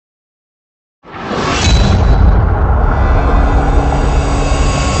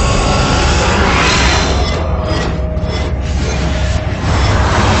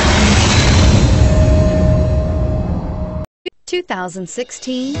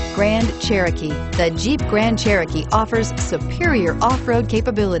2016 Grand Cherokee. The Jeep Grand Cherokee offers superior off-road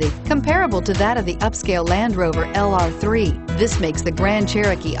capability comparable to that of the upscale Land Rover LR3. This makes the Grand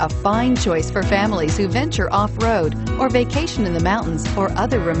Cherokee a fine choice for families who venture off-road or vacation in the mountains or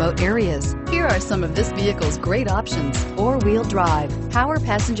other remote areas. Here are some of this vehicle's great options: four-wheel drive, power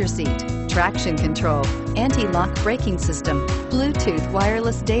passenger seat, traction control, anti-lock braking system, Bluetooth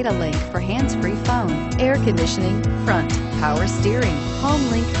wireless data link for hands-free phone, air conditioning, front, power steering, home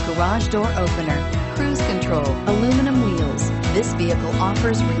link garage door opener, cruise control, aluminum wheels. This vehicle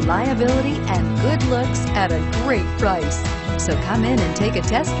offers reliability and good looks at a great price. So come in and take a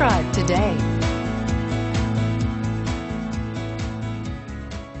test drive today.